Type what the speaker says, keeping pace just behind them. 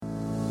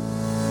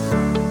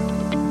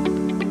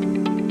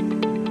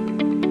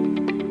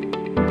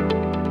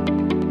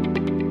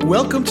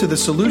Welcome to the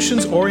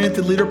Solutions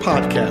Oriented Leader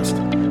Podcast.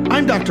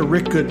 I'm Dr.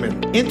 Rick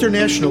Goodman,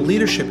 international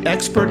leadership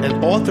expert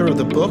and author of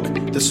the book,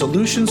 The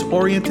Solutions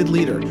Oriented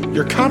Leader,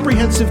 your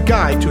comprehensive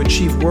guide to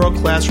achieve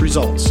world-class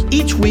results.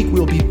 Each week,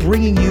 we'll be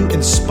bringing you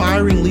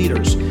inspiring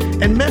leaders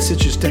and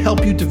messages to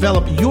help you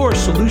develop your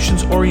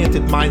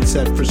solutions-oriented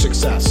mindset for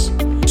success.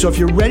 So if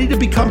you're ready to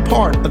become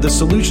part of the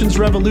solutions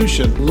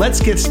revolution,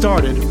 let's get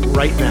started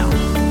right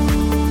now.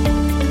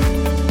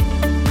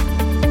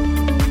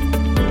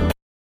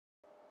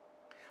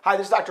 Hi,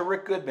 this is Dr.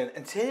 Rick Goodman,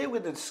 and today we're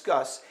going to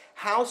discuss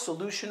how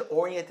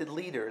solution-oriented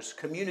leaders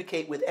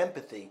communicate with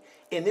empathy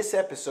in this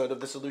episode of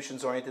The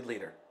Solutions-Oriented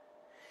Leader.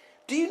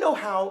 Do you know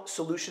how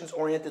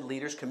solutions-oriented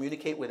leaders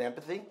communicate with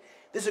empathy?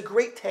 There's a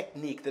great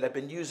technique that I've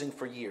been using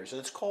for years, and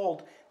it's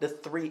called the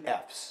 3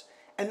 F's,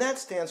 and that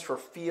stands for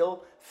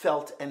feel,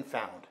 felt, and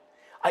found.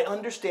 I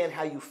understand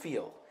how you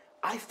feel.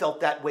 I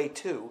felt that way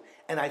too,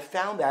 and I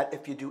found that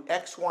if you do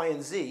X, Y,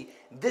 and Z,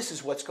 this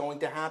is what's going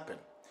to happen.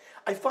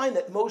 I find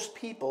that most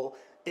people,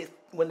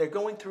 when they're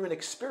going through an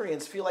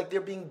experience, feel like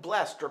they're being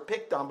blessed or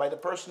picked on by the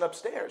person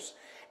upstairs.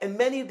 And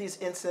many of these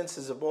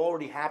instances have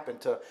already happened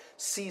to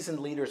seasoned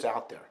leaders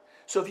out there.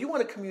 So if you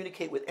want to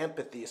communicate with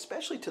empathy,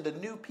 especially to the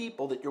new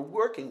people that you're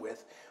working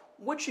with,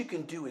 what you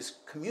can do is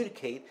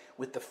communicate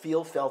with the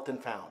feel, felt,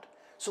 and found.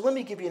 So let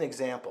me give you an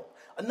example.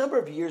 A number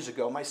of years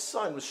ago, my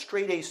son was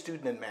straight A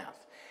student in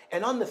math.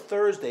 And on the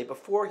Thursday,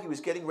 before he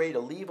was getting ready to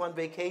leave on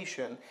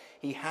vacation,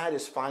 he had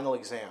his final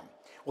exam.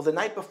 Well, the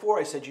night before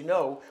I said,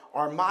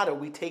 our motto,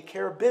 we take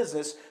care of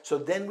business so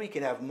then we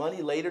can have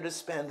money later to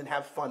spend and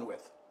have fun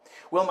with.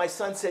 Well, my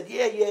son said,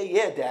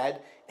 yeah,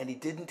 Dad, and he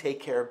didn't take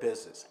care of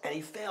business, and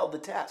he failed the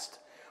test.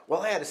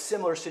 Well, I had a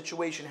similar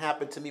situation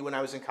happen to me when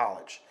I was in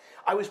college.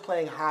 I was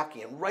playing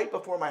hockey, and right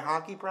before my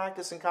hockey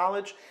practice in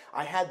college,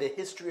 I had the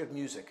history of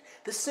music,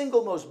 the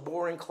single most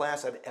boring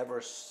class I've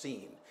ever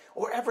seen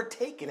or ever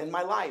taken in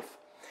my life.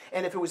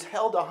 And if it was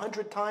held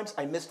 100 times,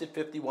 I missed it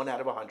 51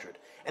 out of 100,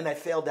 and I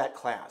failed that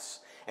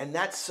class. And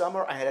that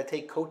summer, I had to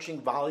take coaching,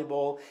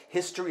 volleyball,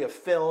 history of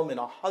film, and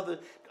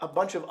a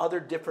bunch of other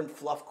different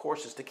fluff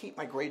courses to keep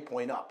my grade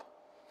point up.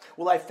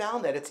 Well, I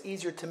found that it's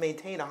easier to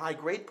maintain a high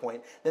grade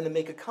point than to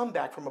make a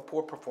comeback from a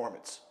poor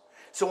performance.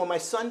 So when my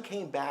son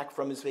came back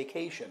from his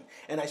vacation,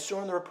 and I saw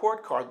on the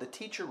report card the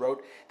teacher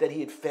wrote that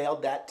he had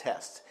failed that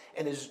test,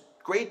 and his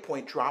grade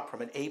point dropped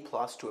from an A+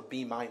 to a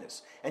B-.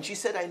 And she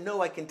said, I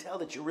can tell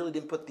that you really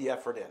didn't put the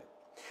effort in.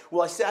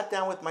 Well, I sat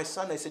down with my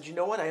son, and I said, you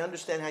know what, I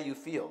understand how you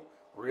feel.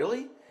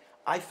 Really?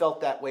 I felt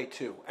that way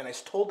too. And I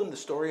told him the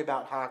story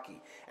about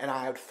hockey, and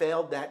I had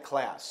failed that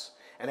class.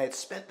 And I had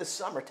spent the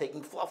summer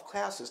taking fluff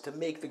classes to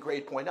make the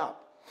grade point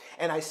up.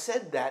 And I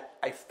said that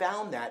I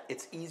found that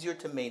it's easier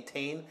to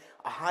maintain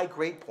a high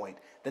grade point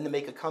than to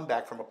make a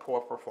comeback from a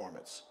poor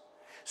performance.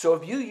 So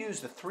if you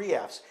use the 3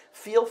 F's,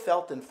 feel,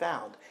 felt, and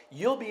found,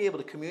 you'll be able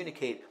to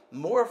communicate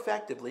more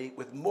effectively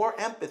with more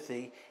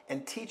empathy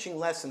and teaching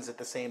lessons at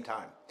the same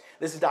time.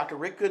 This is Dr.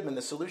 Rick Goodman,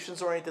 the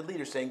solutions-oriented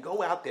leader, saying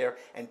go out there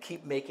and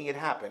keep making it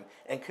happen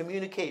and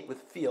communicate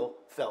with feel,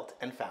 felt,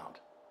 and found.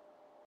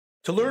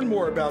 To learn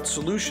more about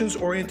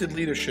solutions-oriented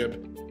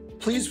leadership,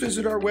 please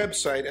visit our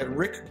website at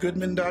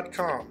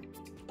rickgoodman.com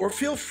or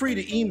feel free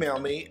to email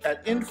me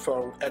at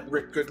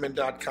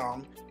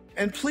info@rickgoodman.com.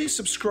 And please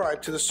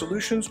subscribe to the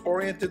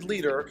Solutions-Oriented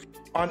Leader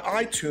on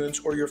iTunes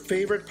or your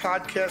favorite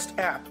podcast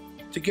app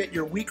to get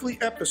your weekly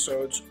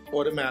episodes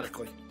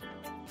automatically.